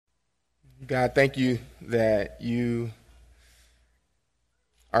God, thank you that you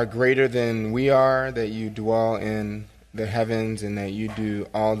are greater than we are, that you dwell in the heavens, and that you do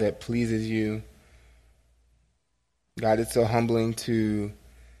all that pleases you. God, it's so humbling to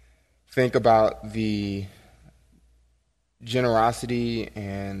think about the generosity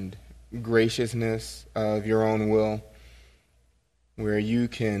and graciousness of your own will, where you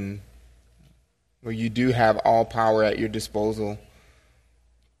do have all power at your disposal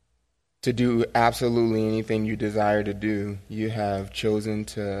to do absolutely anything you desire to do. You have chosen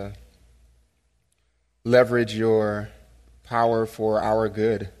to leverage your power for our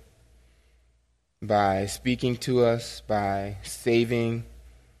good by speaking to us, by saving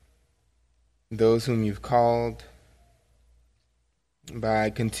those whom you've called,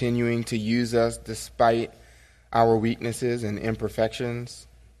 by continuing to use us despite our weaknesses and imperfections.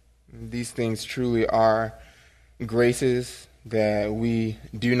 These things truly are graces that we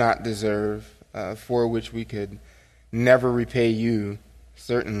do not deserve, for which we could never repay you,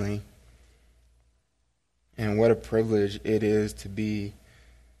 certainly. And what a privilege it is to be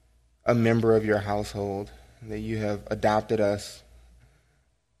a member of your household, that you have adopted us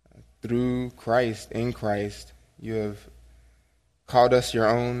through Christ, in Christ. You have called us your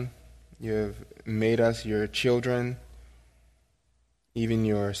own. You have made us your children, even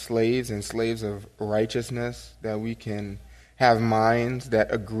your slaves and slaves of righteousness, that we can have minds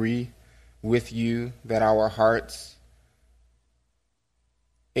that agree with you, that our hearts,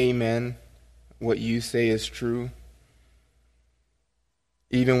 amen, what you say is true.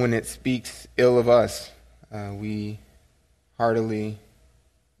 Even when it speaks ill of us, we heartily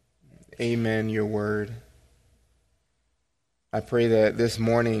amen your word. I pray that this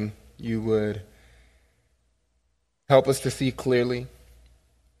morning you would help us to see clearly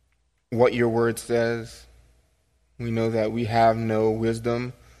what your word says. We know that we have no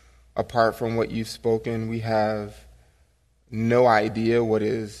wisdom apart from what you've spoken. We have no idea what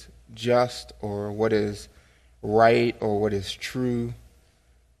is just or what is right or what is true.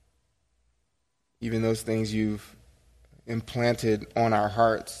 Even those things you've implanted on our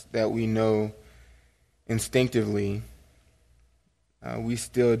hearts that we know instinctively, we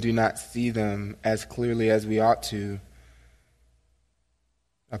still do not see them as clearly as we ought to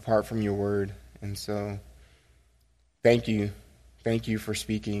apart from your word. And so thank you. Thank you for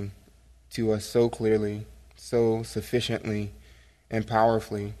speaking to us so clearly, so sufficiently, and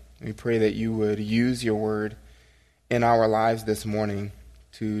powerfully. We pray that you would use your word in our lives this morning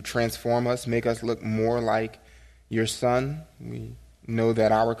to transform us, make us look more like your Son. We know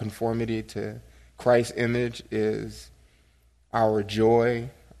that our conformity to Christ's image is our joy,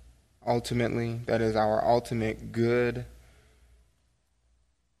 ultimately. That is our ultimate good.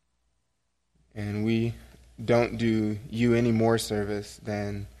 And we don't do you any more service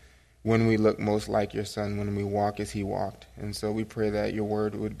than when we look most like your Son, when we walk as he walked. And so we pray that your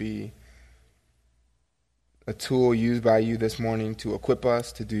word would be a tool used by you this morning to equip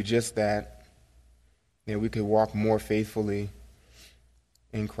us to do just that we could walk more faithfully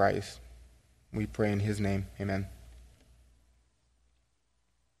in Christ. We pray in his name. Amen.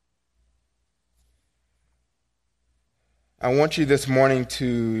 I want you this morning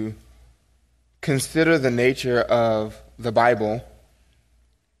to consider the nature of the Bible.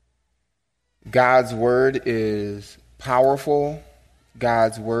 God's word is powerful.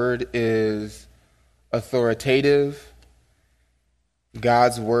 God's word is authoritative.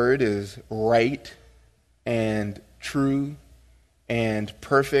 God's word is right and true and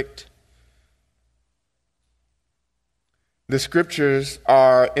perfect. The scriptures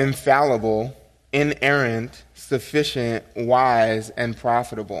are infallible, inerrant, sufficient, wise, and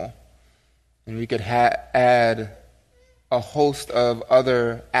profitable. And we could add a host of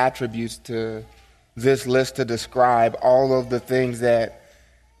other attributes to this list to describe all of the things that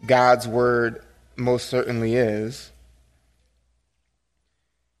God's word most certainly is.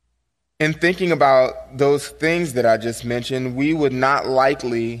 In thinking about those things that I just mentioned, we would not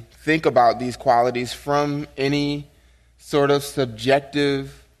likely think about these qualities from any sort of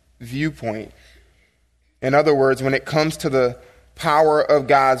subjective viewpoint. In other words, when it comes to the power of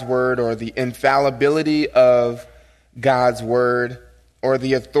God's word or the infallibility of God's word or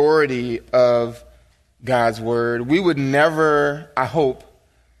the authority of God's word, we would never, I hope,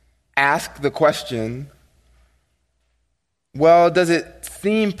 ask the question, well, does it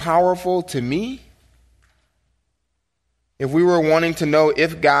seem powerful to me? If we were wanting to know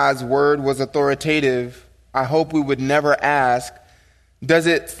if God's word was authoritative, I hope we would never ask, does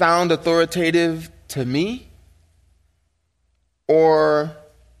it sound authoritative to me? Or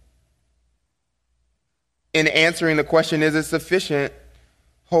in answering the question, is it sufficient?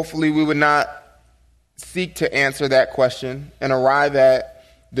 hopefully we would not seek to answer that question and arrive at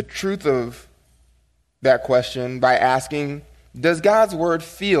the truth of that question by asking, does God's word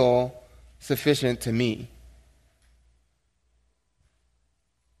feel sufficient to me?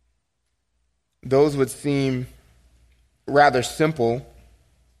 Those would seem rather simple,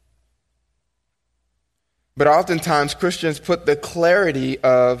 but oftentimes Christians put the clarity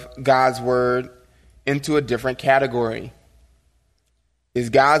of God's word into a different category. Is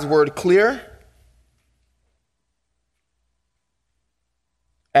God's word clear?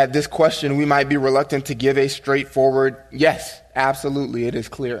 At this question, we might be reluctant to give a straightforward, yes, absolutely, it is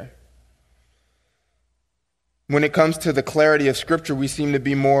clear. When it comes to the clarity of Scripture, we seem to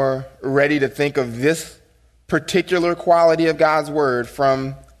be more ready to think of this particular quality of God's word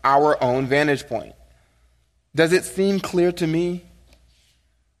from our own vantage point. Does it seem clear to me?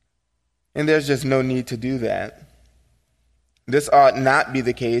 And there's just no need to do that. This ought not be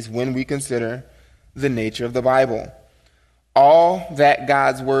the case when we consider the nature of the Bible. All that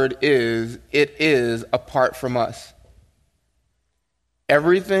God's word is, it is apart from us.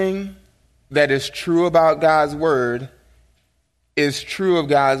 Everything that is true about God's word is true of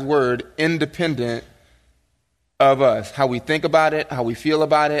God's word independent of us. How we think about it, how we feel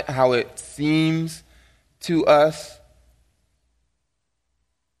about it, how it seems to us.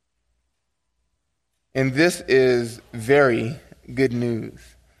 And this is very good news,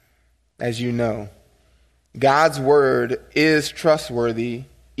 as you know. God's word is trustworthy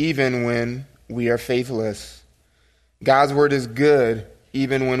even when we are faithless. God's word is good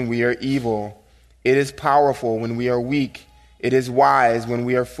even when we are evil. It is powerful when we are weak. It is wise when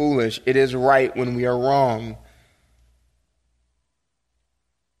we are foolish. It is right when we are wrong.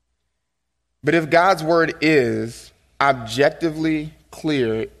 But if God's word is objectively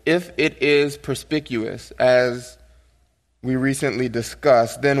clear, if it is perspicuous, as we recently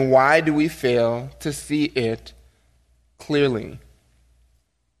discussed, then why do we fail to see it clearly?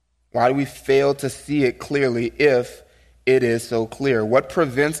 Why do we fail to see it clearly if it is so clear? What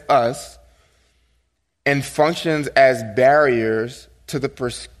prevents us and functions as barriers to the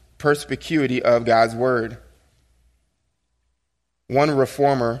perspicuity of God's word? One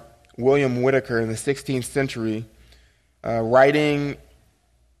reformer, William Whitaker, in the 16th century, writing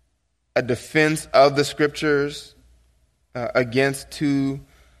a defense of the scriptures against two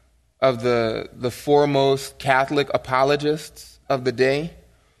of the foremost Catholic apologists of the day,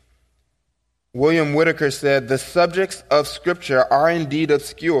 William Whitaker said, "The subjects of Scripture are indeed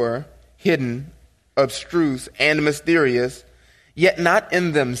obscure, hidden, abstruse, and mysterious, yet not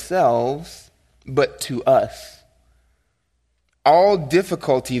in themselves, but to us. All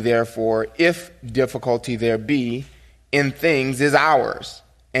difficulty, therefore, if difficulty there be, in things is ours,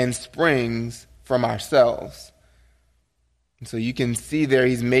 and springs from ourselves." And so you can see there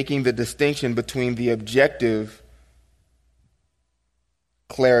he's making the distinction between the objective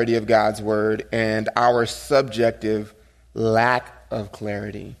clarity of God's word and our subjective lack of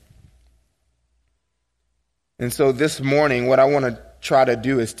clarity. And so this morning, what I want to try to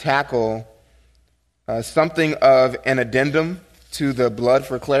do is tackle something of an addendum to the Blood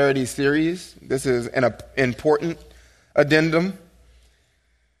for Clarity series. This is an important addendum.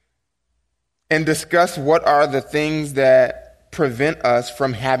 And discuss what are the things that prevent us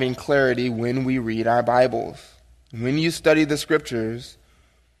from having clarity when we read our Bibles. When you study the scriptures,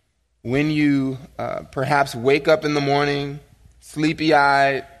 when you perhaps wake up in the morning,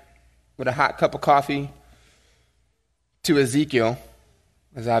 sleepy-eyed, with a hot cup of coffee, to Ezekiel,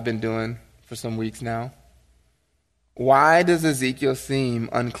 as I've been doing for some weeks now, why does Ezekiel seem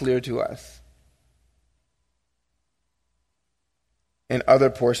unclear to us? In other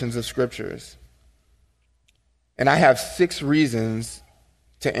portions of scriptures. And I have 6 reasons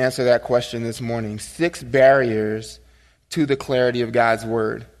to answer that question this morning. 6 barriers to the clarity of God's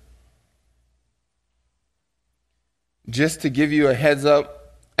word. Just to give you a heads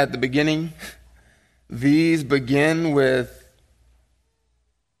up at the beginning, these begin with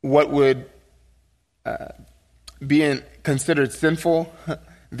what would be considered sinful.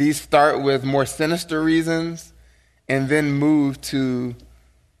 These start with more sinister reasons and then move to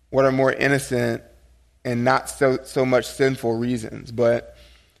what are more innocent and not so much sinful reasons. But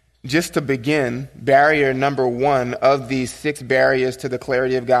just to begin, barrier number 1 of these 6 barriers to the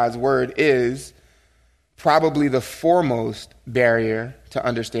clarity of God's word is probably the foremost barrier to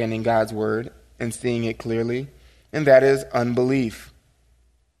understanding God's word and seeing it clearly, and that is unbelief.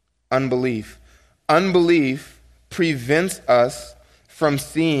 Unbelief. Unbelief prevents us from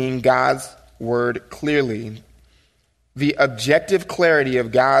seeing God's word clearly. The objective clarity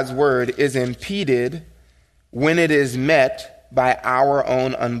of God's word is impeded when it is met by our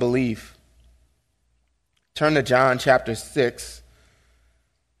own unbelief. Turn to John chapter 6.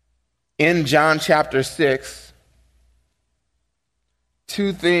 In John chapter 6,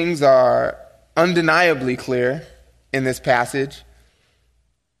 two things are undeniably clear in this passage,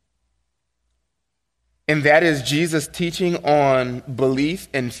 and that is Jesus' teaching on belief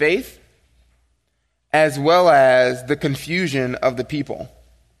and faith, as well as the confusion of the people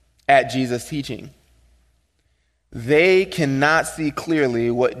at Jesus' teaching. They cannot see clearly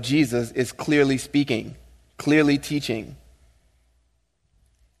what Jesus is clearly speaking, clearly teaching.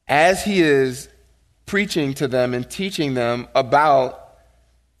 As he is preaching to them and teaching them about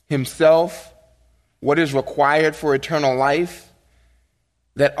himself, what is required for eternal life,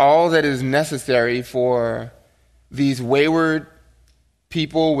 that all that is necessary for these wayward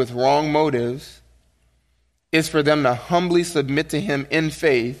people with wrong motives is for them to humbly submit to him in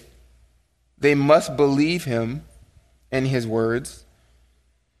faith. They must believe him and his words,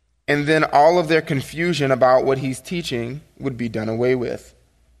 and then all of their confusion about what he's teaching would be done away with.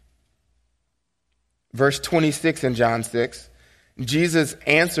 Verse 26 in John 6, Jesus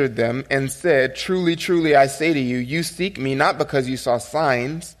answered them and said, "Truly, truly, I say to you, you seek me not because you saw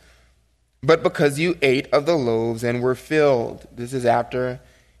signs, but because you ate of the loaves and were filled." This is after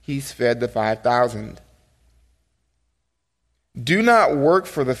he's fed the 5,000. "Do not work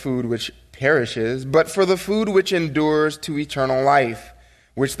for the food which perishes, but for the food which endures to eternal life,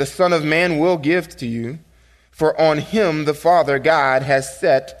 which the Son of Man will give to you, for on him the Father God has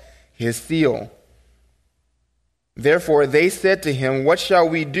set his seal." Therefore they said to him, "What shall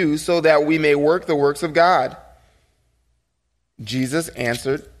we do so that we may work the works of God?" Jesus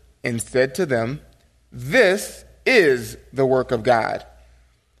answered and said to them, "This is the work of God,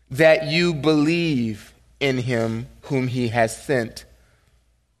 that you believe in him whom he has sent."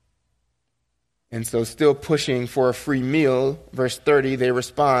 And so, still pushing for a free meal, verse 30, they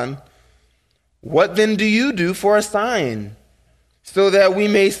respond, "What then do you do for a sign, so that we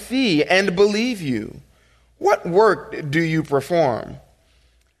may see and believe you? What work do you perform?"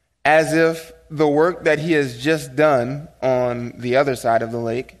 As if the work that he has just done on the other side of the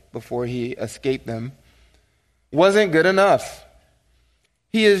lake before he escaped them wasn't good enough.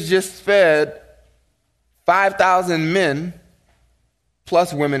 He has just fed 5,000 men,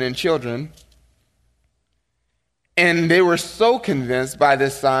 plus women and children, and they were so convinced by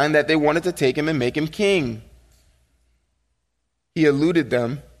this sign that they wanted to take him and make him king. He eluded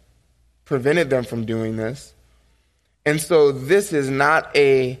them, prevented them from doing this. And so this is not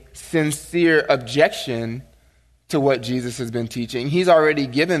a sincere objection to what Jesus has been teaching. He's already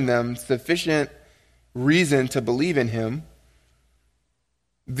given them sufficient reason to believe in him.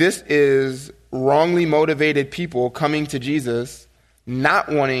 This is wrongly motivated people coming to Jesus, not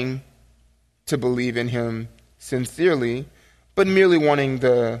wanting to believe in him sincerely, but merely wanting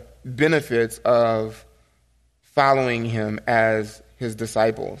the benefits of following him as his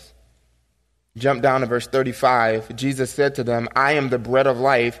disciples. Jump down to verse 35. Jesus said to them, "I am the bread of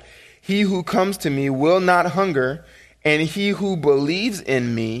life. He who comes to me will not hunger, and he who believes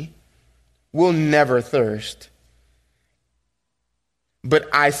in me will never thirst. But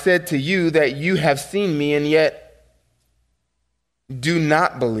I said to you that you have seen me and yet do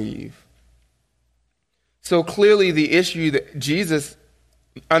not believe." So clearly the issue that Jesus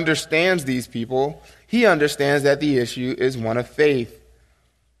understands these people, he understands that the issue is one of faith.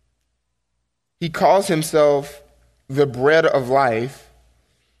 He calls himself the bread of life,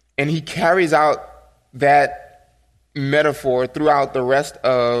 and he carries out that metaphor throughout the rest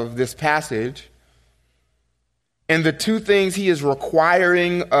of this passage. And the two things he is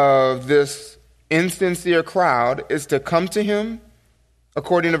requiring of this insincere crowd is to come to him,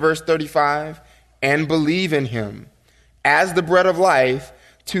 according to verse 35, and believe in him as the bread of life.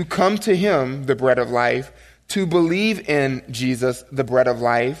 To come to him, the bread of life, to believe in Jesus, the bread of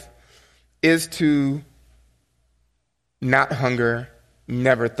life, is to not hunger,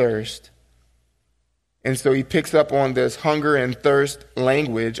 never thirst. And so he picks up on this hunger and thirst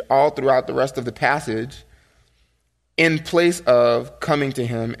language all throughout the rest of the passage in place of coming to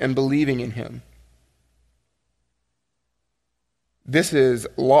him and believing in him. This is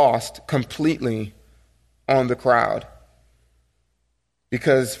lost completely on the crowd,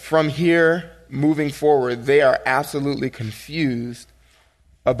 because from here moving forward, they are absolutely confused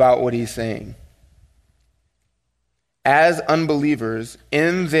about what he's saying. As unbelievers,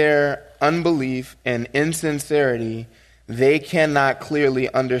 in their unbelief and insincerity, they cannot clearly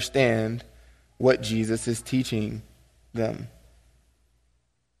understand what Jesus is teaching them.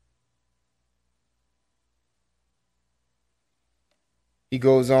 He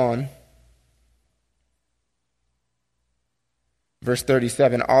goes on. Verse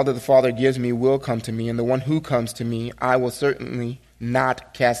 37, all that the Father gives me will come to me, and the one who comes to me I will certainly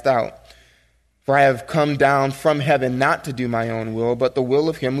not cast out. For I have come down from heaven not to do my own will, but the will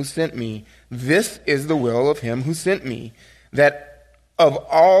of him who sent me. This is the will of him who sent me, that of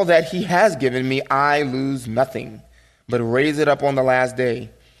all that he has given me I lose nothing, but raise it up on the last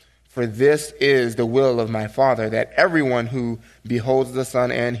day. For this is the will of my Father, that everyone who beholds the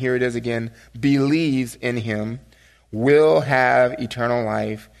Son, and here it is again, believes in him, will have eternal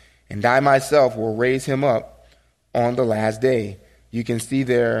life, and I myself will raise him up on the last day. You can see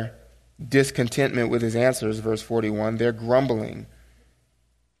their discontentment with his answers, verse 41. They're grumbling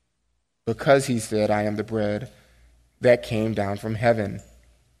because he said, I am the bread that came down from heaven.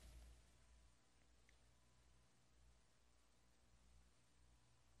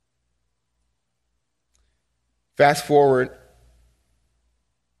 Fast forward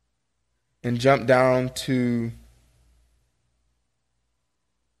and jump down to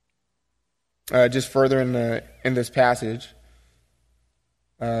just further in this passage,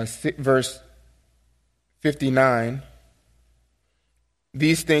 verse 59.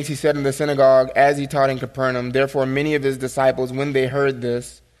 These things he said in the synagogue as he taught in Capernaum. Therefore, many of his disciples, when they heard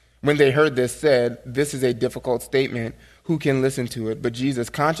this, said, "This is a difficult statement. Who can listen to it?" But Jesus,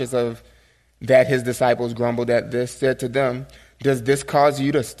 conscious of that his disciples grumbled at this, said to them, "Does this cause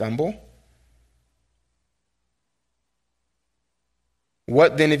you to stumble?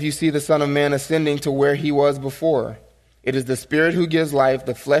 What then if you see the Son of Man ascending to where he was before? It is the Spirit who gives life.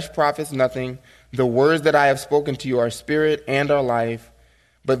 The flesh profits nothing. The words that I have spoken to you are spirit and are life.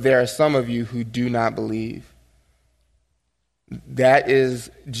 But there are some of you who do not believe." That is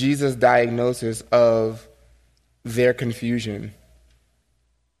Jesus' diagnosis of their confusion.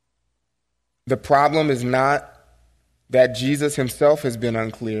 The problem is not that Jesus himself has been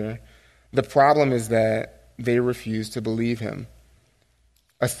unclear. The problem is that they refuse to believe him.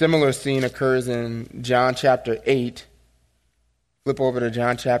 A similar scene occurs in John chapter 8. Flip over to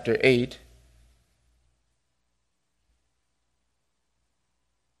John chapter 8.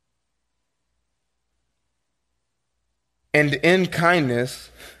 And in kindness,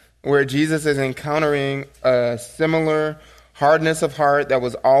 where Jesus is encountering a similar hardness of heart that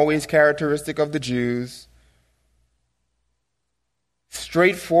was always characteristic of the Jews,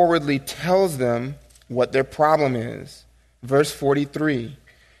 straightforwardly tells them what their problem is. Verse 43.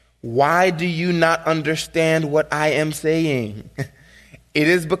 Why do you not understand what I am saying? It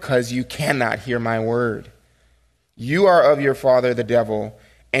is because you cannot hear my word. You are of your father, the devil,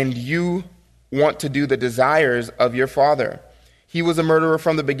 and you want to do the desires of your father. He was a murderer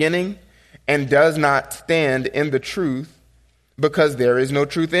from the beginning and does not stand in the truth because there is no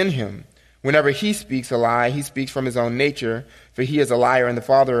truth in him. Whenever he speaks a lie, he speaks from his own nature, for he is a liar and the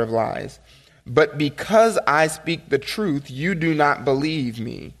father of lies. But because I speak the truth, you do not believe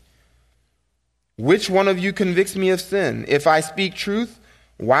me. Which one of you convicts me of sin? If I speak truth,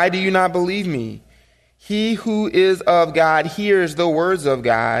 why do you not believe me? He who is of God hears the words of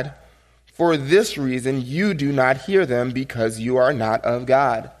God. For this reason, you do not hear them, because you are not of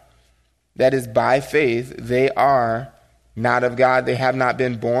God. That is, by faith, they are not of God. They have not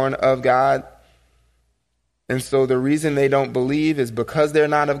been born of God. And so the reason they don't believe is because they're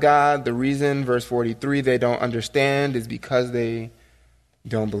not of God. The reason, verse 43, they don't understand is because they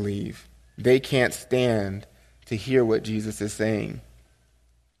don't believe. They can't stand to hear what Jesus is saying.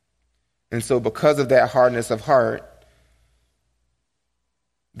 And so because of that hardness of heart,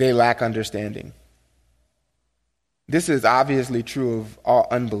 they lack understanding. This is obviously true of all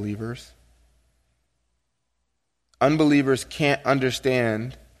unbelievers. Unbelievers can't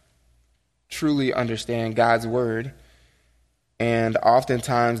truly understand God's word, and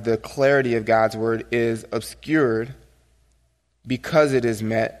oftentimes the clarity of God's word is obscured because it is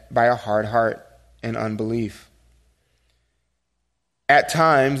met by a hard heart and unbelief. At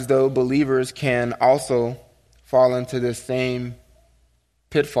times, though, believers can also fall into this same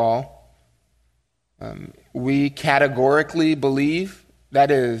pitfall. We categorically believe.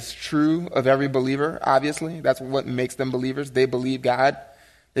 That is true of every believer, obviously. That's what makes them believers. They believe God.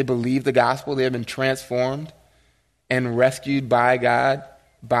 They believe the gospel. They have been transformed and rescued by God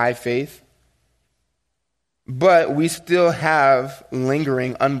by faith. But we still have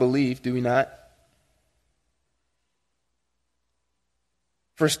lingering unbelief, do we not?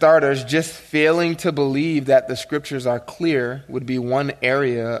 For starters, just failing to believe that the scriptures are clear would be one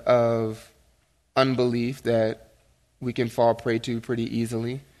area of unbelief that we can fall prey to pretty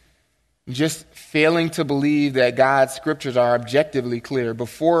easily. Just failing to believe that God's scriptures are objectively clear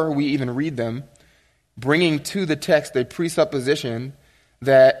before we even read them, bringing to the text a presupposition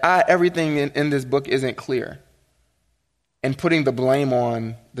that everything in this book isn't clear. and putting the blame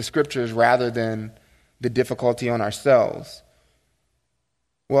on the scriptures rather than the difficulty on ourselves.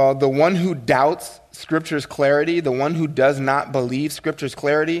 Well, the one who doubts scripture's clarity, the one who does not believe scripture's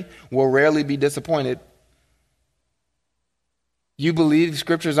clarity, will rarely be disappointed. You believe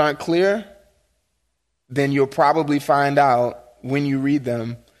scriptures aren't clear? Then you'll probably find out when you read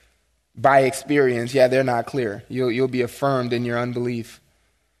them by experience, yeah, they're not clear. You'll be affirmed in your unbelief.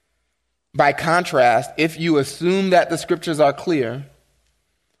 By contrast, if you assume that the scriptures are clear,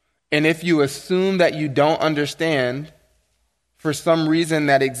 and if you assume that you don't understand for some reason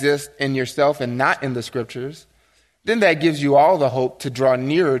that exists in yourself and not in the scriptures, then that gives you all the hope to draw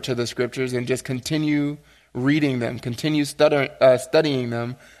nearer to the scriptures and just continue reading them, continue studying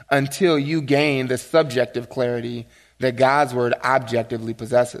them until you gain the subjective clarity that God's word objectively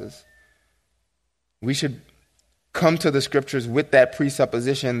possesses. We should come to the scriptures with that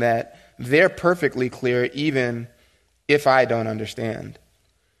presupposition that they're perfectly clear even if I don't understand.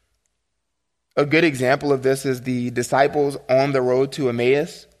 A good example of this is the disciples on the road to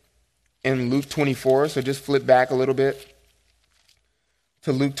Emmaus in Luke 24. So just flip back a little bit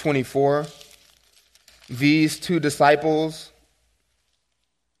to Luke 24. These two disciples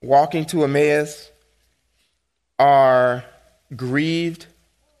walking to Emmaus are grieved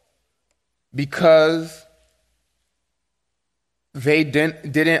because they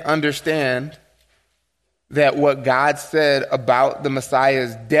didn't understand that what God said about the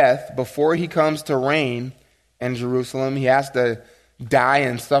Messiah's death before he comes to reign in Jerusalem, he has to die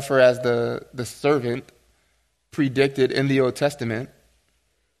and suffer as the servant predicted in the Old Testament.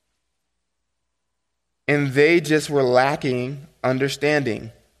 And they just were lacking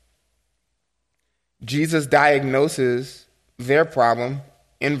understanding. Jesus diagnoses their problem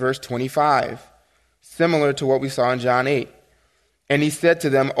in verse 25, similar to what we saw in John 8. And he said to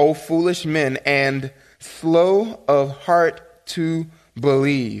them, O foolish men, and slow of heart to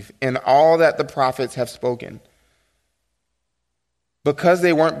believe in all that the prophets have spoken. Because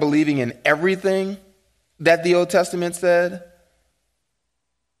they weren't believing in everything that the Old Testament said,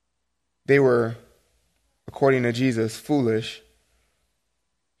 they were, according to Jesus, foolish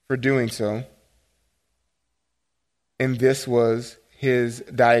for doing so. And this was his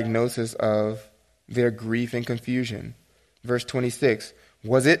diagnosis of their grief and confusion. Verse 26,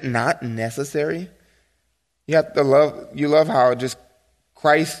 was it not necessary? You love how just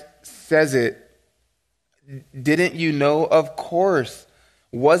Christ says it. Didn't you know? Of course.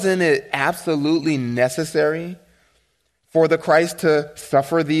 Wasn't it absolutely necessary for the Christ to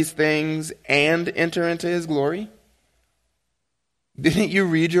suffer these things and enter into his glory? Didn't you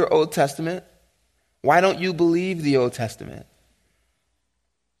read your Old Testament? Why don't you believe the Old Testament?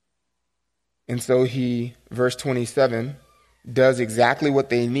 And so he, verse 27, does exactly what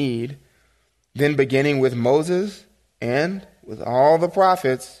they need. Then beginning with Moses and with all the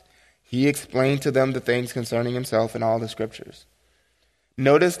prophets, he explained to them the things concerning himself in all the scriptures.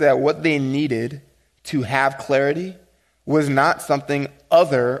 Notice that what they needed to have clarity was not something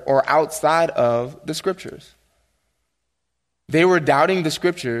other or outside of the scriptures. They were doubting the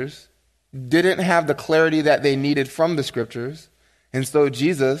scriptures, didn't have the clarity that they needed from the scriptures, and so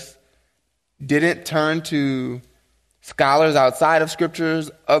Jesus didn't turn to scholars outside of scriptures,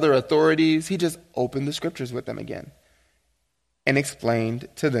 other authorities. He just opened the scriptures with them again and explained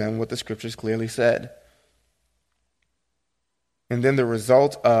to them what the scriptures clearly said. And then the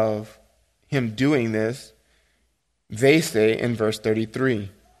result of him doing this, they say in verse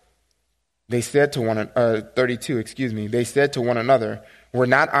 33, they said to 32, they said to one another, were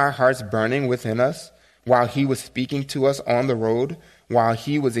not our hearts burning within us while he was speaking to us on the road, while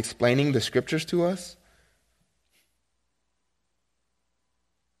he was explaining the scriptures to us?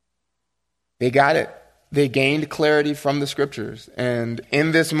 They got it. They gained clarity from the scriptures. And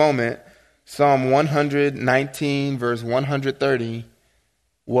in this moment, Psalm 119, verse 130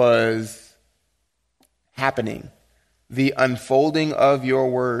 was happening. The unfolding of your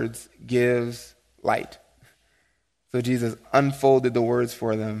words gives light. So Jesus unfolded the words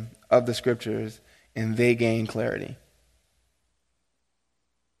for them of the scriptures, and they gained clarity.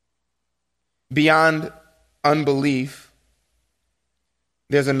 Beyond unbelief,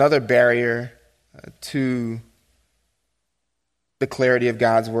 there's another barrier to the clarity of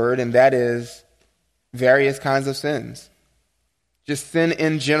God's word, and that is various kinds of sins. Just sin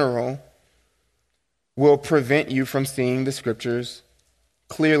in general will prevent you from seeing the scriptures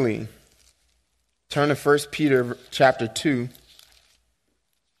clearly. Turn to 1 Peter chapter 2.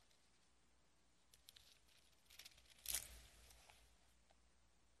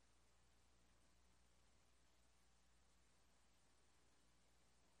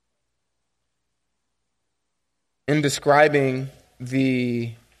 in describing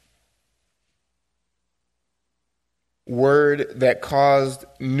the word that caused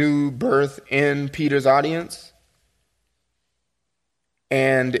new birth in Peter's audience,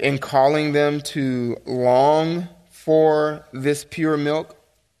 and in calling them to long for this pure milk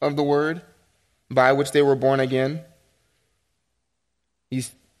of the word by which they were born again,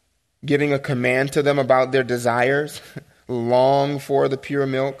 he's giving a command to them about their desires. Long for the pure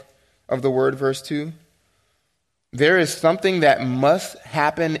milk of the word, verse 2. There is something that must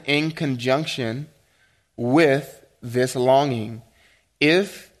happen in conjunction with this longing.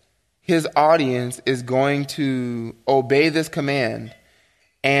 If his audience is going to obey this command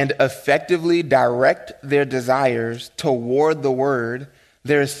and effectively direct their desires toward the word,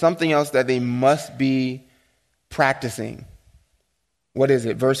 there is something else that they must be practicing. What is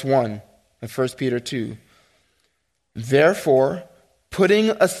it? Verse 1 of 1 Peter 2. Therefore,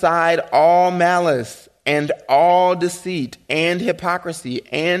 putting aside all malice and all deceit and hypocrisy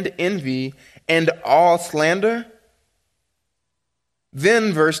and envy and all slander,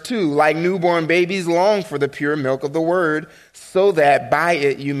 then, verse 2, like newborn babies, long for the pure milk of the word, so that by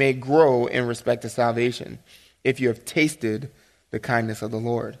it you may grow in respect to salvation, if you have tasted the kindness of the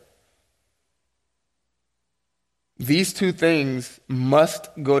Lord. These two things must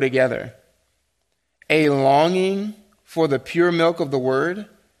go together. A longing for the pure milk of the word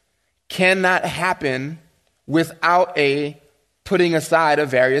cannot happen without a putting aside of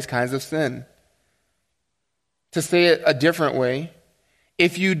various kinds of sin. To say it a different way,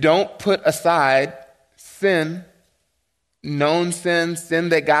 if you don't put aside sin, known sin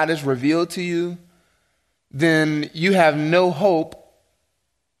that God has revealed to you, then you have no hope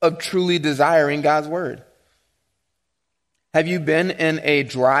of truly desiring God's word. Have you been in a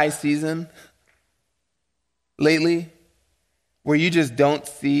dry season lately where you just don't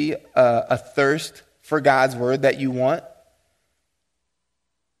see a thirst for God's word that you want?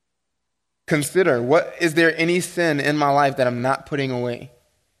 Consider, is there any sin in my life that I'm not putting away?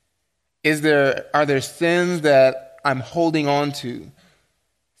 Are there sins that I'm holding on to?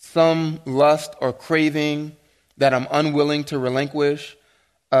 Some lust or craving that I'm unwilling to relinquish?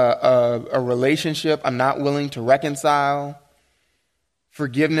 A relationship I'm not willing to reconcile?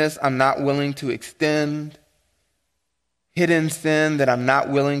 Forgiveness I'm not willing to extend? Hidden sin that I'm not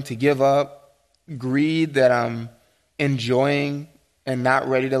willing to give up? Greed that I'm enjoying and not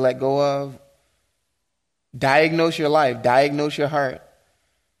ready to let go of? Diagnose your life, diagnose your heart,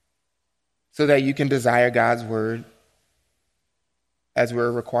 so that you can desire God's word as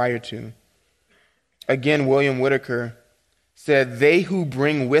we're required to. Again, William Whitaker said, "They who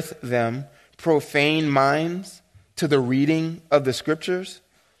bring with them profane minds to the reading of the scriptures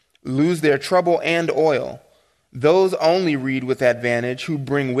lose their trouble and oil. Those only read with advantage who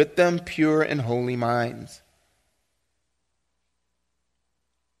bring with them pure and holy minds."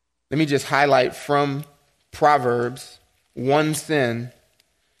 Let me just highlight from Proverbs one sin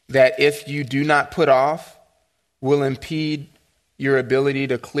that, if you do not put off, will impede your ability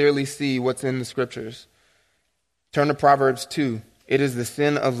to clearly see what's in the scriptures. Turn to Proverbs 2. It is the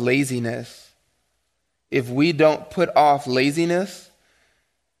sin of laziness. If we don't put off laziness,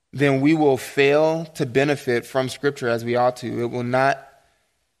 then we will fail to benefit from scripture as we ought to. We will not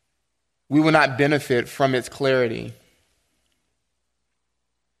benefit from its clarity.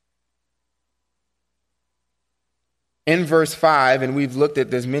 In verse 5, and we've looked at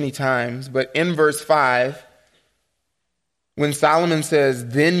this many times, but in verse 5, when Solomon says,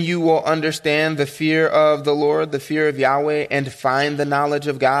 "Then you will understand the fear of the Lord, the fear of Yahweh, and find the knowledge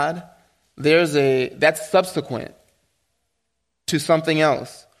of God," that's subsequent to something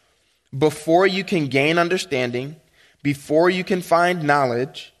else. Before you can gain understanding, before you can find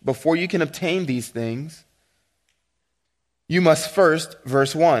knowledge, before you can obtain these things, you must first,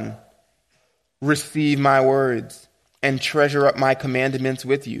 verse 1, receive my words and treasure up my commandments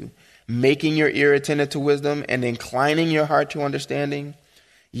with you, making your ear attentive to wisdom and inclining your heart to understanding.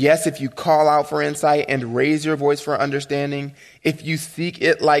 Yes, if you call out for insight and raise your voice for understanding, if you seek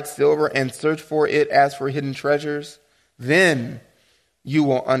it like silver and search for it as for hidden treasures, then you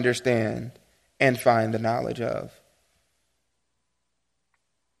will understand and find the knowledge of.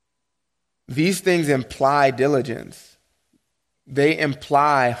 These things imply diligence. They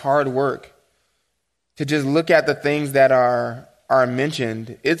imply hard work. To just look at the things that are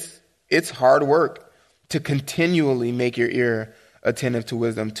mentioned, it's hard work to continually make your ear attentive to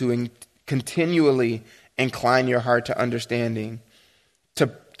wisdom, to continually incline your heart to understanding,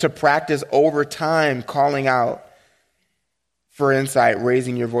 to practice over time calling out for insight,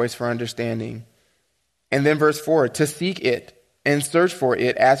 raising your voice for understanding. And then verse 4, to seek it and search for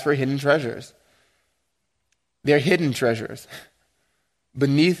it as for hidden treasures. They're hidden treasures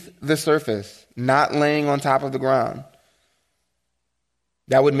beneath the surface, not laying on top of the ground.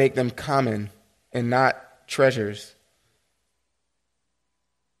 That would make them common and not treasures.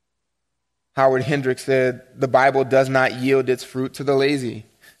 Howard Hendricks said, "The Bible does not yield its fruit to the lazy."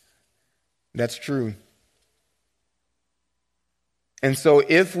 That's true. And so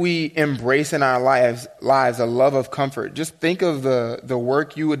if we embrace in our lives a love of comfort, just think of the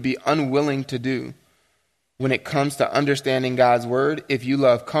work you would be unwilling to do when it comes to understanding God's word if you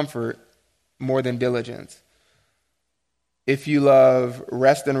love comfort more than diligence. If you love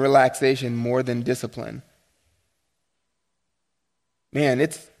rest and relaxation more than discipline. Man,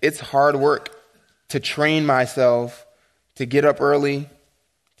 it's hard work to train myself to get up early,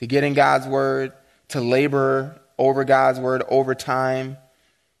 to get in God's word, to labor over God's word over time.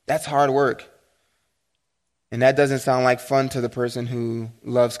 That's hard work. And that doesn't sound like fun to the person who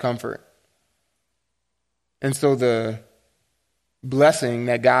loves comfort. And so the blessing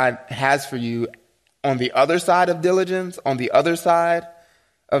that God has for you on the other side of diligence, on the other side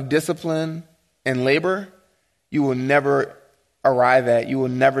of discipline and labor, you will never arrive at. You will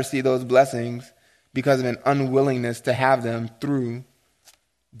never see those blessings because of an unwillingness to have them through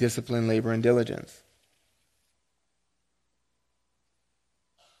discipline, labor, and diligence.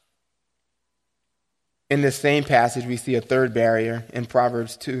 In this same passage, we see a third barrier in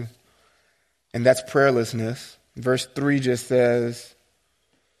Proverbs 2, and that's prayerlessness. Verse 3 just says,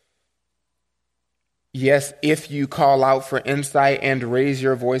 "Yes, if you call out for insight and raise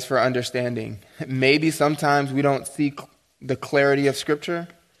your voice for understanding." Maybe sometimes we don't seek the clarity of Scripture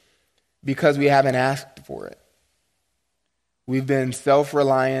because we haven't asked for it. We've been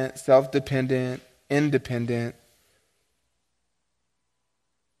self-reliant, self-dependent, independent.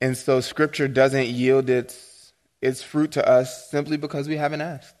 And so Scripture doesn't yield its fruit to us simply because we haven't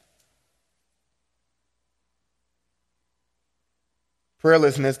asked.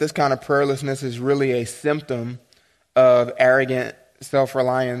 Prayerlessness, this kind of prayerlessness is really a symptom of arrogant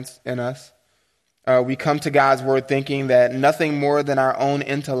self-reliance in us. We come to God's word thinking that nothing more than our own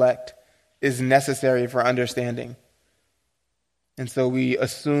intellect is necessary for understanding. And so we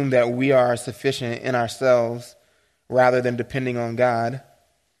assume that we are sufficient in ourselves rather than depending on God.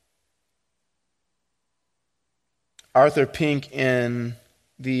 Arthur Pink, in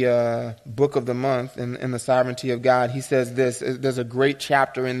the book of the month, in the sovereignty of God, he says this. There's a great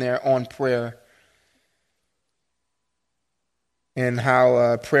chapter in there on prayer and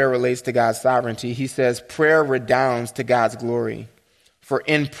how prayer relates to God's sovereignty. He says, "Prayer redounds to God's glory. For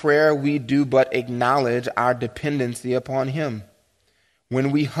in prayer we do but acknowledge our dependency upon Him.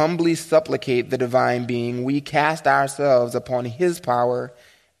 When we humbly supplicate the divine being, we cast ourselves upon His power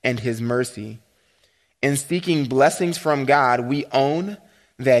and His mercy. In seeking blessings from God, we own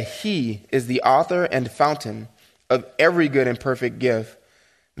that He is the author and fountain of every good and perfect gift.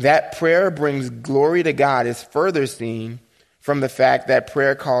 That prayer brings glory to God is further seen from the fact that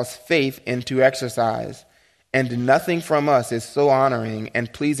prayer calls faith into exercise, and nothing from us is so honoring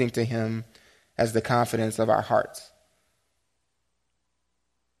and pleasing to Him as the confidence of our hearts."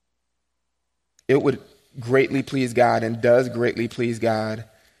 It would greatly please God and does greatly please God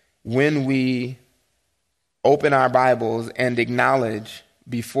when we open our Bibles and acknowledge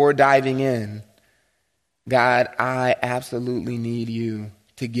before diving in, "God, I absolutely need you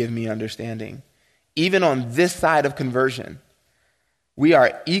to give me understanding." Even on this side of conversion, we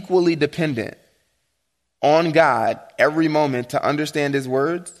are equally dependent on God every moment to understand His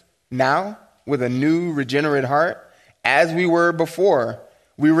words now with a new regenerate heart as we were before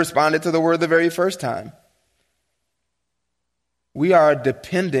we responded to the word the very first time. We are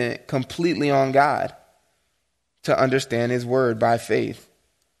dependent completely on God to understand His word by faith.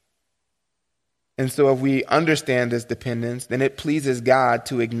 And so if we understand this dependence, then it pleases God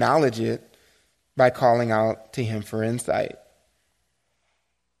to acknowledge it by calling out to Him for insight.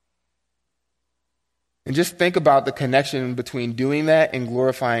 And just think about the connection between doing that and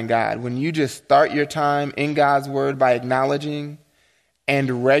glorifying God. When you just start your time in God's word by acknowledging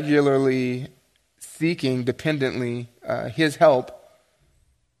and regularly seeking dependently His help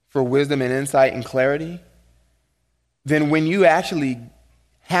for wisdom and insight and clarity, then when you actually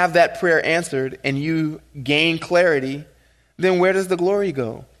have that prayer answered and you gain clarity, then where does the glory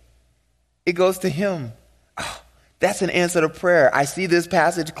go? It goes to Him. Oh, that's an answer to prayer. I see this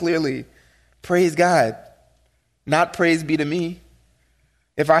passage clearly. Praise God. Not praise be to me.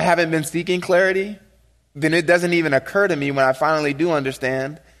 If I haven't been seeking clarity, then it doesn't even occur to me when I finally do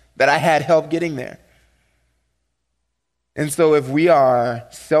understand that I had help getting there. And so if we are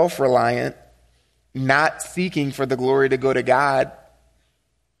self-reliant, not seeking for the glory to go to God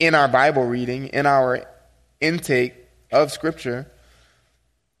in our Bible reading, in our intake of Scripture,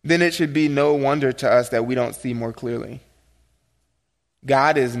 then it should be no wonder to us that we don't see more clearly.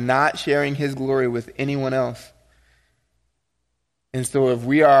 God is not sharing his glory with anyone else. And so if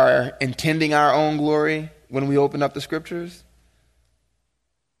we are intending our own glory when we open up the Scriptures,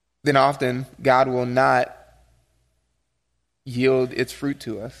 then often God will not yield its fruit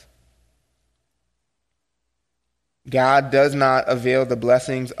to us. God does not avail the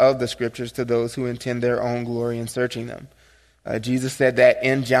blessings of the Scriptures to those who intend their own glory in searching them. Jesus said that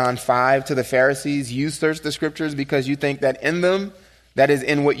in John 5 to the Pharisees, you search the Scriptures because you think that in them, that is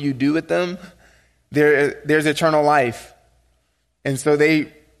in what you do with them, there's eternal life. And so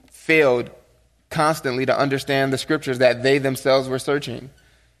they failed constantly to understand the Scriptures that they themselves were searching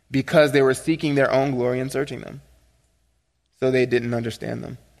because they were seeking their own glory in searching them. So they didn't understand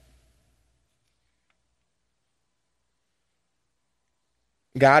them.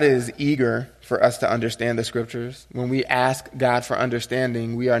 God is eager for us to understand the Scriptures. When we ask God for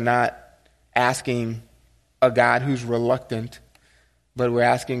understanding, we are not asking a God who's reluctant, but we're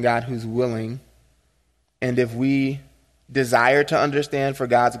asking God who's willing. And if we desire to understand for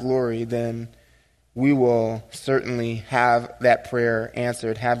God's glory, then we will certainly have that prayer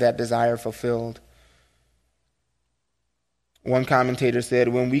answered, have that desire fulfilled. One commentator said,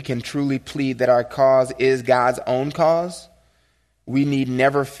 when we can truly plead that our cause is God's own cause, we need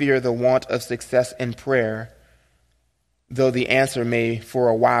never fear the want of success in prayer, though the answer may for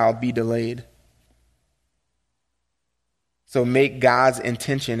a while be delayed. So make God's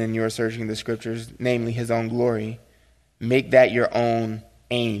intention in your searching the Scriptures, namely his own glory, make that your own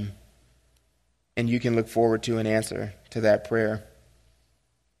aim, and you can look forward to an answer to that prayer.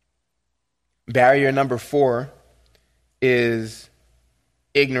 Barrier number 4 is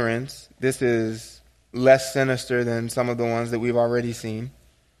ignorance. This is less sinister than some of the ones that we've already seen.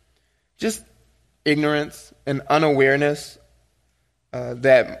 Just ignorance and unawareness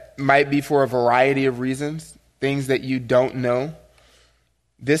that might be for a variety of reasons, things that you don't know.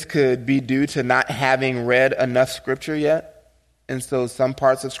 This could be due to not having read enough Scripture yet, and so some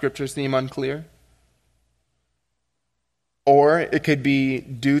parts of Scripture seem unclear. Or it could be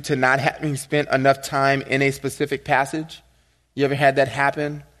due to not having spent enough time in a specific passage. You ever had that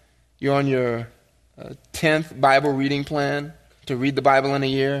happen? You're on your 10th Bible reading plan to read the Bible in a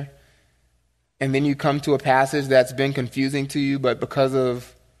year, and then you come to a passage that's been confusing to you, but because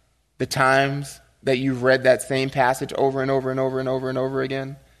of the times that you've read that same passage over and over and over and over and over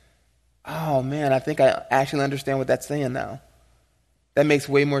again, oh man, I think I actually understand what that's saying now. That makes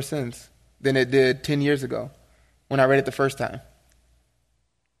way more sense than it did 10 years ago when I read it the first time.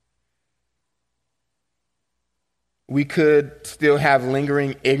 We could still have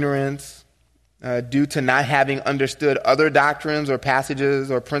lingering ignorance due to not having understood other doctrines or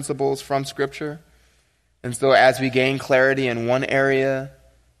passages or principles from Scripture. And so as we gain clarity in one area,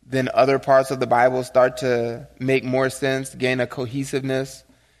 then other parts of the Bible start to make more sense, gain a cohesiveness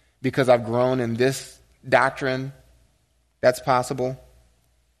because I've grown in this doctrine. That's possible.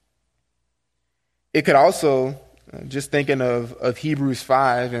 It could also, just thinking of Hebrews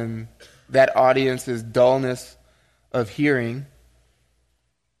 5 and that audience's dullness of hearing,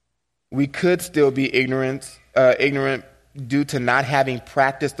 we could still be ignorant due to not having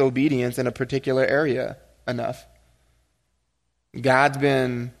practiced obedience in a particular area enough. God's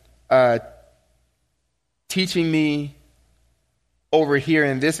been teaching me over here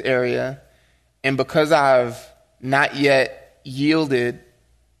in this area, and because I've not yet yielded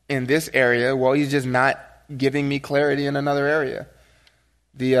in this area, well, he's just not giving me clarity in another area.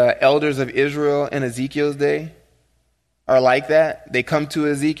 The elders of Israel in Ezekiel's day are like that. They come to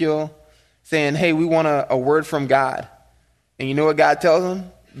Ezekiel saying, hey, we want a word from God. And you know what God tells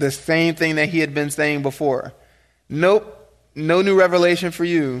them? The same thing that he had been saying before. Nope, no new revelation for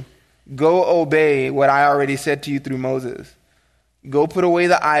you. Go obey what I already said to you through Moses. Go put away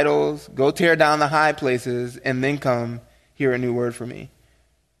the idols, go tear down the high places, and then come hear a new word from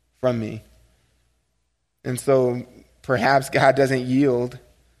me. And so perhaps God doesn't yield,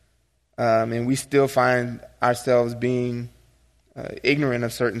 and we still find ourselves being ignorant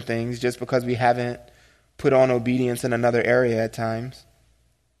of certain things just because we haven't put on obedience in another area at times.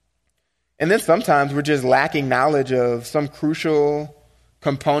 And then sometimes we're just lacking knowledge of some crucial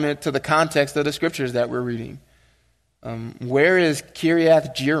component to the context of the Scriptures that we're reading. Where is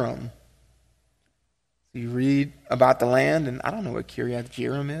Kiriath Jearim? You read about the land, and I don't know what Kiriath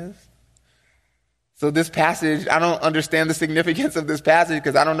Jearim is. So this passage, I don't understand the significance of this passage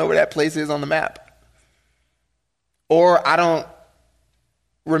because I don't know where that place is on the map. Or I don't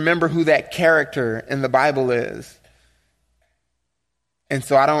remember who that character in the Bible is. And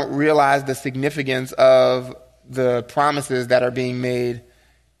so I don't realize the significance of the promises that are being made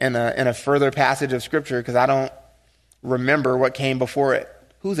in a further passage of Scripture because I don't remember what came before it.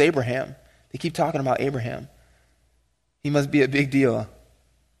 Who's Abraham? They keep talking about Abraham. He must be a big deal.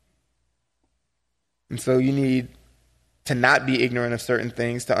 And so you need to not be ignorant of certain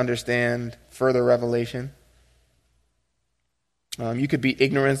things to understand further revelation. You could be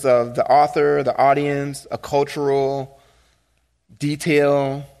ignorant of the author, the audience, a cultural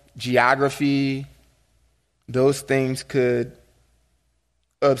detail, geography. Those things could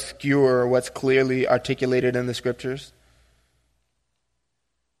obscure what's clearly articulated in the Scriptures.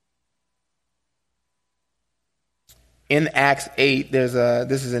 In Acts 8, this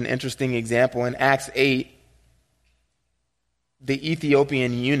is an interesting example. In Acts 8, the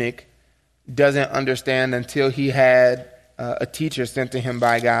Ethiopian eunuch doesn't understand until he had a teacher sent to him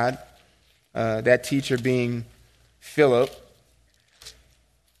by God, that teacher being Philip.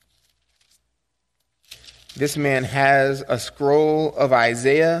 This man has a scroll of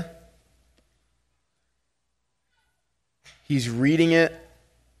Isaiah. He's reading it,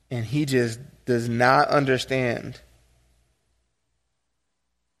 and he just does not understand.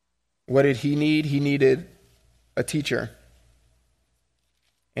 What did he need? He needed a teacher.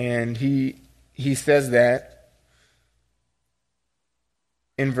 And he says that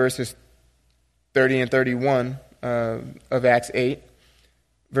in verses 30 and 31 of Acts 8.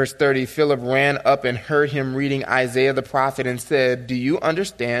 Verse 30, Philip ran up and heard him reading Isaiah the prophet and said, "Do you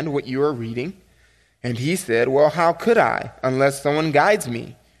understand what you are reading?" And he said, "Well, how could I, unless someone guides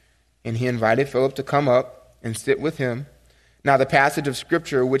me?" And he invited Philip to come up and sit with him. Now the passage of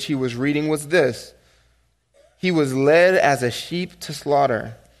Scripture which he was reading was this: "He was led as a sheep to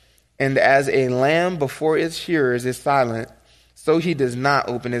slaughter, and as a lamb before its shearers is silent, so he does not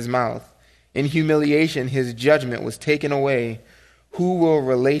open his mouth. In humiliation his judgment was taken away. Who will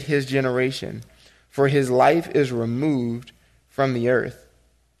relate his generation? For his life is removed from the earth."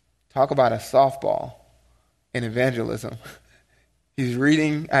 Talk about a softball in evangelism. He's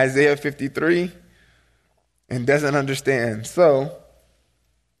reading Isaiah 53 and doesn't understand. So,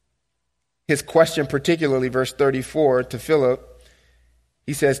 his question, particularly verse 34 to Philip,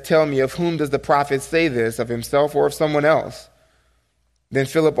 he says, "Tell me, of whom does the prophet say this, of himself or of someone else?" Then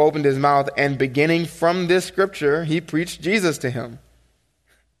Philip opened his mouth, and beginning from this scripture, he preached Jesus to him.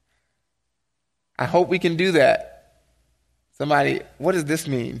 I hope we can do that. Somebody, what does this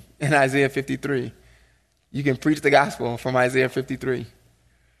mean in Isaiah 53? You can preach the gospel from Isaiah 53.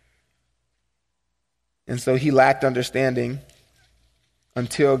 And so he lacked understanding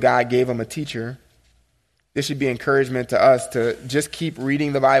until God gave him a teacher. This should be encouragement to us to just keep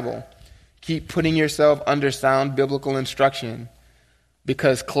reading the Bible. Keep putting yourself under sound biblical instruction,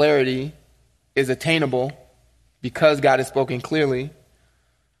 because clarity is attainable because God has spoken clearly.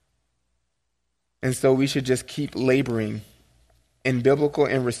 And so we should just keep laboring in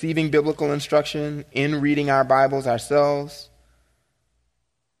receiving biblical instruction, in reading our Bibles ourselves.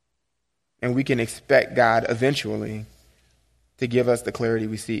 And we can expect God eventually to give us the clarity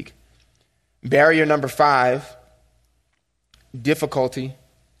we seek. Barrier number 5, difficulty.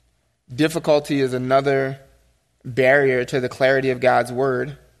 Difficulty is another barrier to the clarity of God's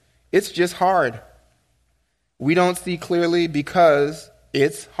word. It's just hard. We don't see clearly because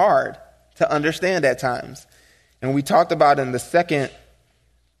it's hard to understand at times. And we talked about in the second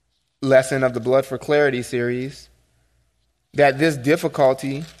lesson of the Blood for Clarity series that this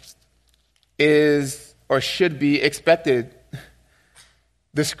difficulty is or should be expected.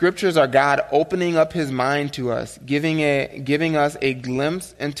 The scriptures are God opening up his mind to us, giving us a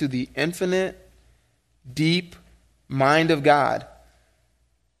glimpse into the infinite, deep mind of God.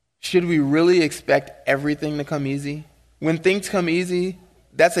 Should we really expect everything to come easy? When things come easy,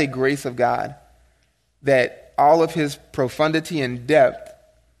 that's a grace of God, that all of his profundity and depth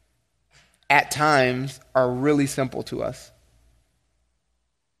at times are really simple to us.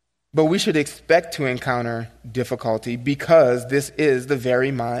 But we should expect to encounter difficulty because this is the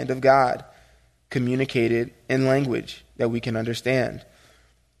very mind of God, communicated in language that we can understand.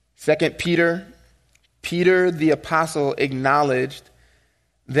 2 Peter the apostle acknowledged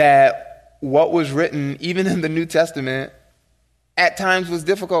that what was written, even in the New Testament, at times was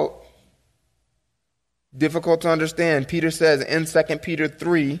difficult to understand. Peter says in 2 Peter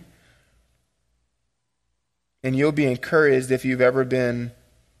 3, and you'll be encouraged if you've ever been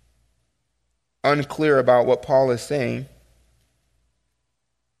unclear about what Paul is saying.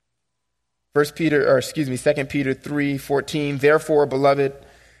 2 Peter 3:14, "Therefore, beloved,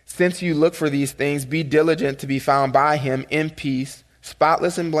 since you look for these things, be diligent to be found by him in peace,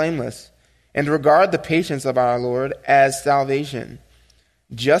 spotless and blameless, and regard the patience of our Lord as salvation,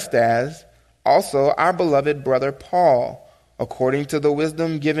 just as also our beloved brother Paul, according to the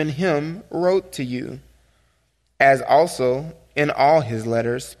wisdom given him, wrote to you, as also in all his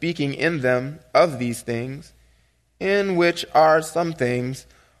letters, speaking in them of these things, in which are some things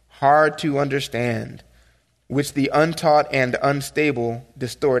hard to understand, which the untaught and unstable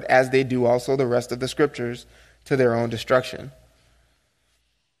distort, as they do also the rest of the scriptures, to their own destruction.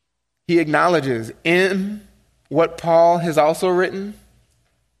 He acknowledges in what Paul has also written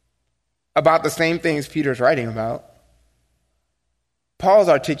about the same things Peter's writing about. Paul's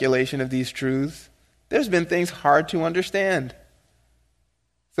articulation of these truths, there's been things hard to understand.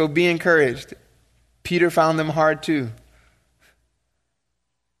 So be encouraged. Peter found them hard too.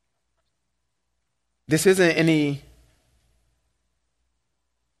 This isn't any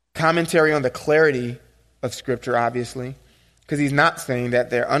commentary on the clarity of Scripture, obviously, because he's not saying that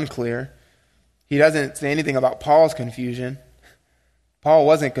they're unclear. He doesn't say anything about Paul's confusion. Paul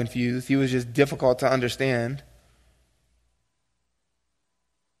wasn't confused. He was just difficult to understand.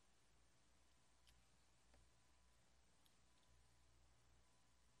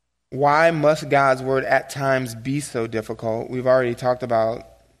 Why must God's word at times be so difficult? We've already talked about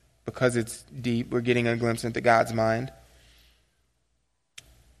because it's deep. We're getting a glimpse into God's mind.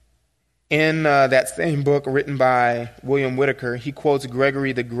 In that same book written by William Whitaker, he quotes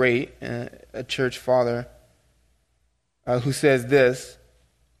Gregory the Great, a church father, who says this.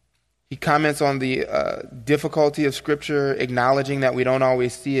 He comments on the difficulty of Scripture, acknowledging that we don't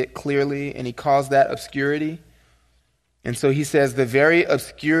always see it clearly, and he calls that obscurity. And so he says, the very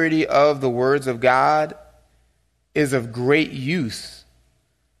obscurity of the words of God is of great use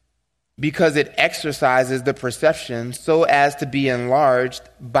because it exercises the perception so as to be enlarged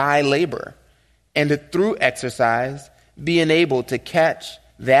by labor, and to, through exercise, be enabled to catch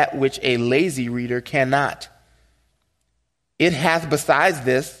that which a lazy reader cannot. It hath besides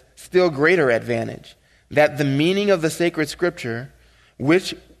this still greater advantage, that the meaning of the sacred Scripture,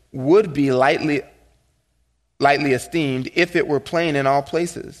 which would be lightly esteemed if it were plain in all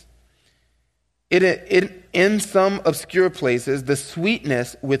places, in some obscure places, the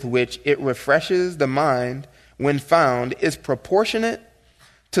sweetness with which it refreshes the mind when found is proportionate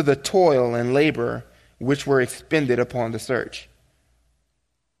to the toil and labor which were expended upon the search.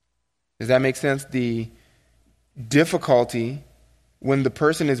 Does that make sense? The difficulty when the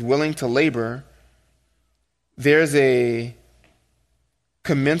person is willing to labor, there's a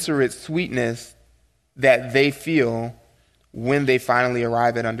commensurate sweetness that they feel when they finally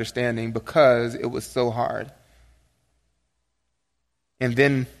arrive at understanding because it was so hard. And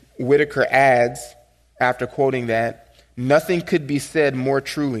then Whitaker adds, after quoting that, nothing could be said more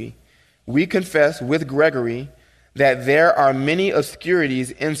truly. We confess with Gregory that there are many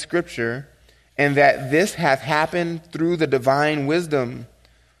obscurities in Scripture, and that this hath happened through the divine wisdom,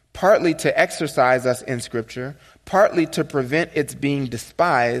 partly to exercise us in Scripture, partly to prevent its being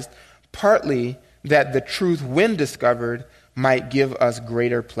despised, partly that the truth, when discovered, might give us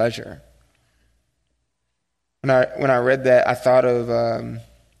greater pleasure. When I read that, I thought of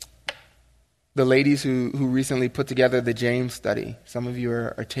the ladies who recently put together the James study. Some of you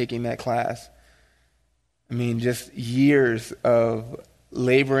are taking that class. I mean, just years of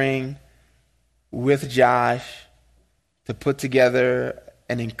laboring with Josh to put together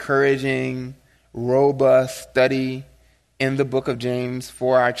an encouraging, robust study in the book of James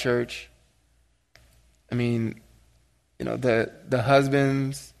for our church. I mean, you know, the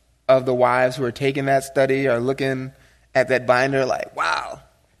husbands of the wives who are taking that study are looking at that binder like, wow,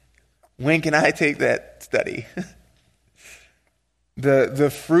 when can I take that study? The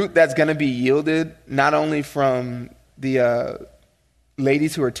fruit that's going to be yielded, not only from the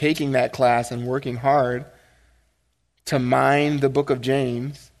ladies who are taking that class and working hard to mine the book of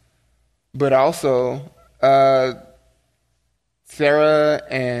James, but also Sarah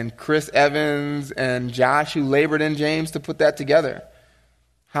and Chris Evans and Josh, who labored in James to put that together.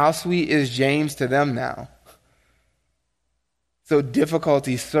 How sweet is James to them now? So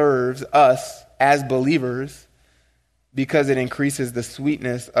difficulty serves us as believers because it increases the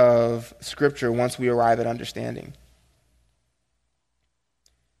sweetness of Scripture once we arrive at understanding.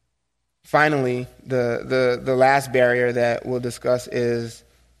 Finally, the last barrier that we'll discuss is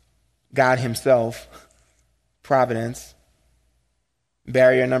God Himself, providence.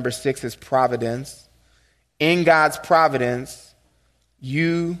 Barrier number 6 is providence. In God's providence,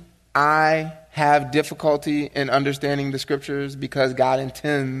 I have difficulty in understanding the Scriptures because God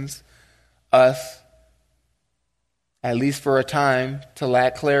intends us, at least for a time, to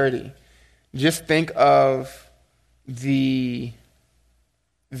lack clarity. Just think of the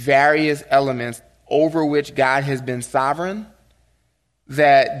various elements over which God has been sovereign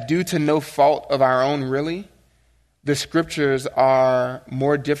that due to no fault of our own, really, the scriptures are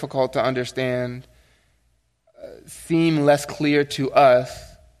more difficult to understand, seem less clear to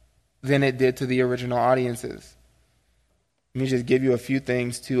us than it did to the original audiences. Let me just give you a few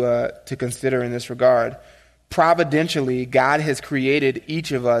things to consider in this regard. Providentially, God has created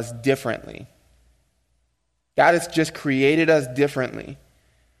each of us differently. God has just created us differently.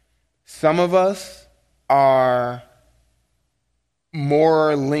 Some of us are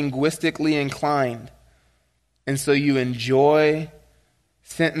more linguistically inclined, and so you enjoy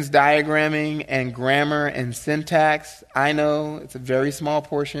sentence diagramming and grammar and syntax. I know it's a very small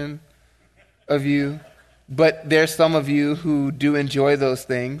portion of you, but there's some of you who do enjoy those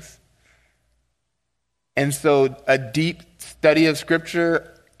things. And so a deep study of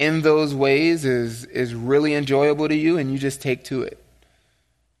Scripture in those ways is really enjoyable to you, and you just take to it.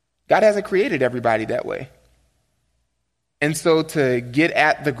 God hasn't created everybody that way. And so to get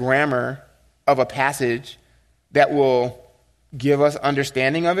at the grammar of a passage that will give us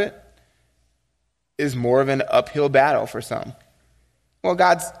understanding of it is more of an uphill battle for some. Well,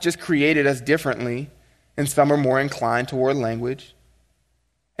 God's just created us differently, and some are more inclined toward language,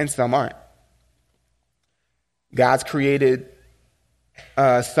 and some aren't. God's created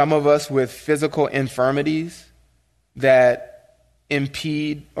some of us with physical infirmities that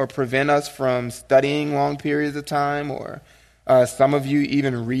impede or prevent us from studying long periods of time, or some of you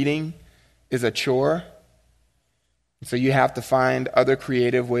even reading is a chore. So you have to find other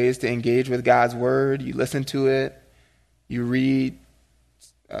creative ways to engage with God's word. You listen to it, you read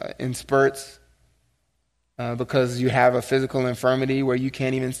in spurts because you have a physical infirmity where you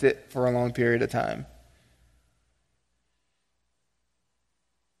can't even sit for a long period of time.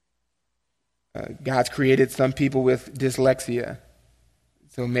 God's created some people with dyslexia,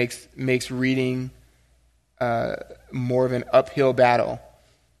 so makes reading more of an uphill battle,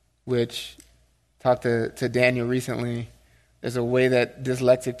 which talked to Daniel recently. There's a way that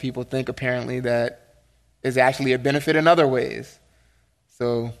dyslexic people think, apparently, that is actually a benefit in other ways.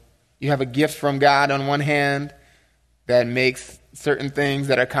 So you have a gift from God on one hand that makes certain things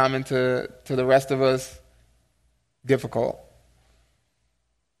that are common to the rest of us difficult.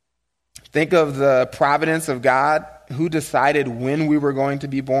 Think of the providence of God. Who decided when we were going to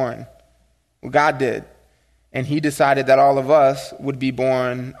be born? Well, God did. And he decided that all of us would be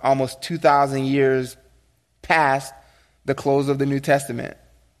born almost 2,000 years past the close of the New Testament.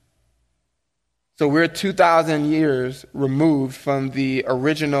 So we're 2,000 years removed from the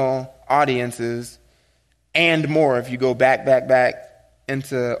original audiences and more if you go back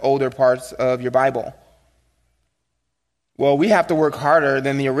into older parts of your Bible. Well, we have to work harder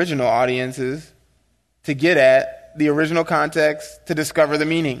than the original audiences to get at the original context, to discover the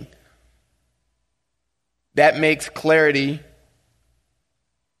meaning. That makes clarity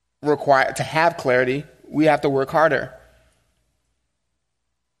required. To have clarity, we have to work harder.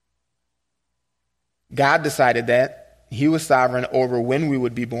 God decided that. He was sovereign over when we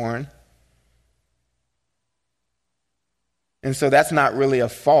would be born. And so that's not really a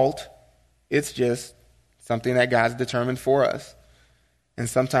fault. It's just something that God's determined for us. And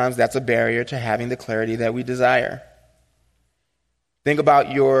sometimes that's a barrier to having the clarity that we desire. Think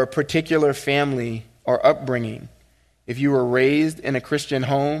about your particular family or upbringing. If you were raised in a Christian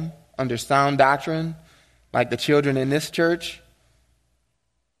home under sound doctrine, like the children in this church,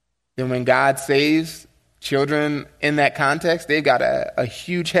 then when God saves children in that context, they've got a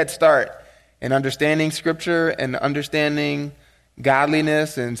huge head start in understanding Scripture and understanding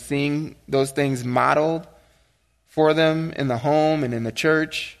godliness and seeing those things modeled for them in the home and in the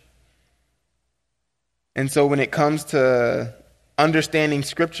church. And so when it comes to understanding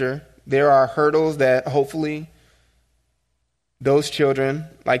Scripture, there are hurdles that hopefully those children,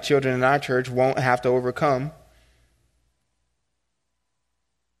 like children in our church, won't have to overcome.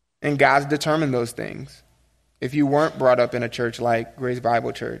 And God's determined those things. If you weren't brought up in a church like Grace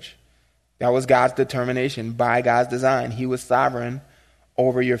Bible Church, that was God's determination by God's design. He was sovereign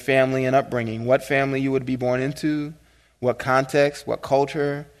over your family and upbringing, what family you would be born into, what context, what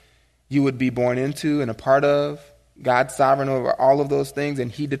culture you would be born into and a part of. God's sovereign over all of those things,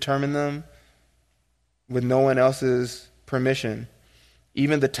 and he determined them with no one else's permission.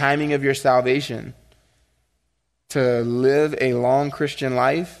 Even the timing of your salvation, to live a long Christian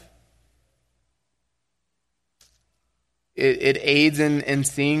life, it aids in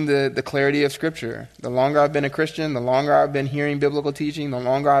seeing the clarity of Scripture. The longer I've been a Christian, the longer I've been hearing biblical teaching, the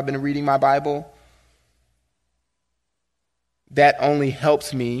longer I've been reading my Bible, that only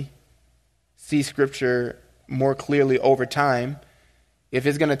helps me see Scripture more clearly over time. If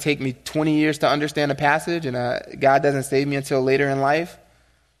it's going to take me 20 years to understand a passage and God doesn't save me until later in life,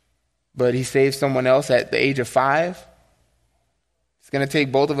 but he saved someone else at the age of 5. It's going to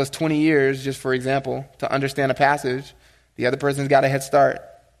take both of us 20 years, just for example, to understand a passage. The other person's got a head start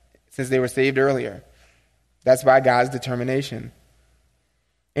since they were saved earlier. That's by God's determination.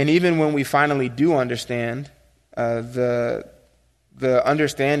 And even when we finally do understand, the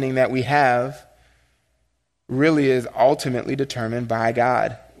understanding that we have really is ultimately determined by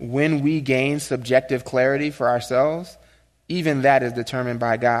God. When we gain subjective clarity for ourselves, even that is determined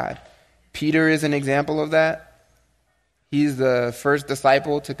by God. Peter is an example of that. He's the first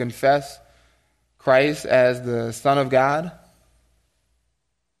disciple to confess Christ as the Son of God.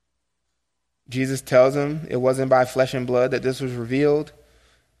 Jesus tells him it wasn't by flesh and blood that this was revealed.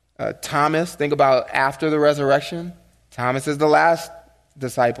 Thomas, think about after the resurrection. Thomas is the last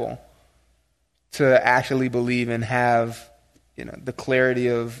disciple to actually believe and have, the clarity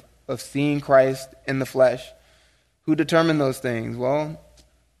of seeing Christ in the flesh. Who determined those things? Well,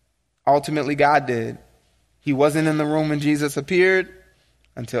 ultimately God did. He wasn't in the room when Jesus appeared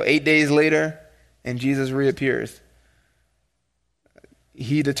until 8 days later, and Jesus reappears.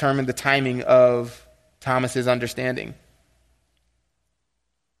 He determined the timing of Thomas's understanding.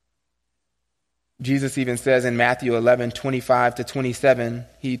 Jesus even says in Matthew 11:25-27,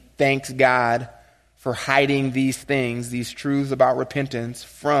 he thanks God for hiding these things, these truths about repentance,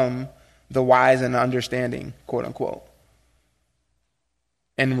 from the wise and understanding, quote unquote,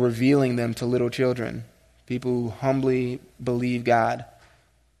 and revealing them to little children, people who humbly believe God.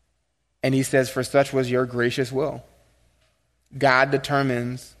 And he says, for such was your gracious will. God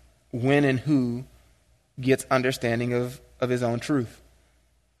determines when and who gets understanding of his own truth.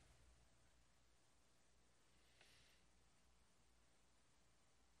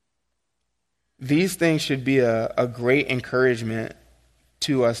 These things should be a great encouragement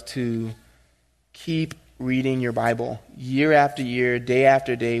to us to keep reading your Bible year after year, day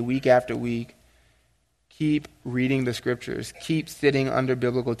after day, week after week. Keep reading the scriptures. Keep sitting under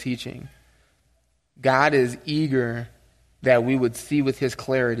biblical teaching. God is eager that we would see with his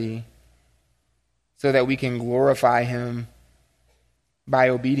clarity so that we can glorify him by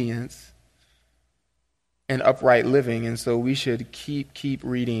obedience and upright living. And so we should keep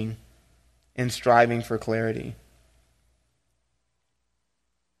reading and striving for clarity.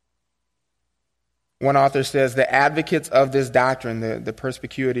 One author says, the advocates of this doctrine, the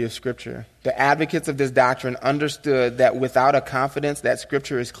perspicuity of Scripture, the advocates of this doctrine understood that without a confidence that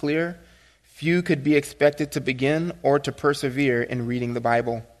Scripture is clear, few could be expected to begin or to persevere in reading the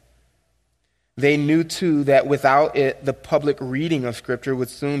Bible. They knew, too, that without it, the public reading of Scripture would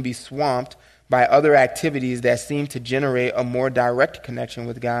soon be swamped by other activities that seemed to generate a more direct connection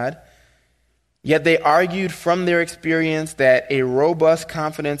with God. Yet they argued from their experience that a robust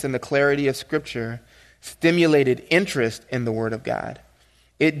confidence in the clarity of Scripture stimulated interest in the Word of God.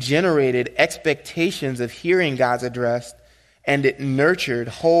 It generated expectations of hearing God's address, and it nurtured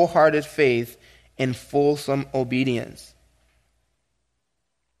wholehearted faith and fulsome obedience.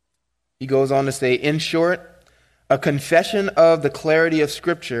 He goes on to say, in short, a confession of the clarity of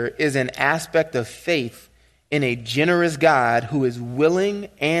Scripture is an aspect of faith in a generous God who is willing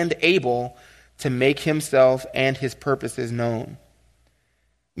and able to make himself and his purposes known.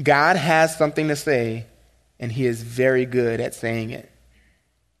 God has something to say, and he is very good at saying it.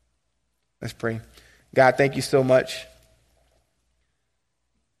 Let's pray. God, thank you so much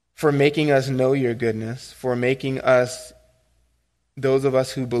for making us know your goodness, for making us, those of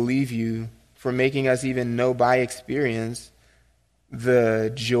us who believe you, for making us even know by experience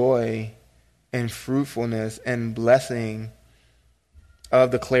the joy and fruitfulness and blessing of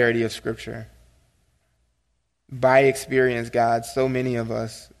the clarity of Scripture. By experience, God, so many of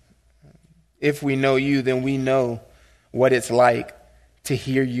us, if we know you, then we know what it's like to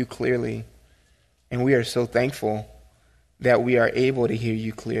hear you clearly. And we are so thankful that we are able to hear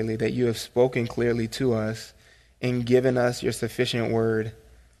you clearly, that you have spoken clearly to us and given us your sufficient word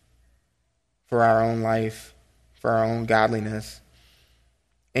for our own life, for our own godliness.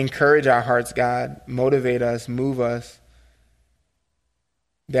 Encourage our hearts, God. Motivate us, move us,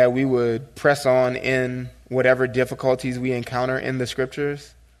 that we would press on in whatever difficulties we encounter in the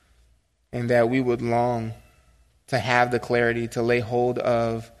Scriptures, and that we would long to have the clarity, to lay hold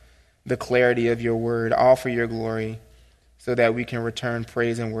of the clarity of your word, all for your glory, so that we can return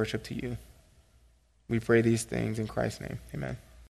praise and worship to you. We pray these things in Christ's name. Amen.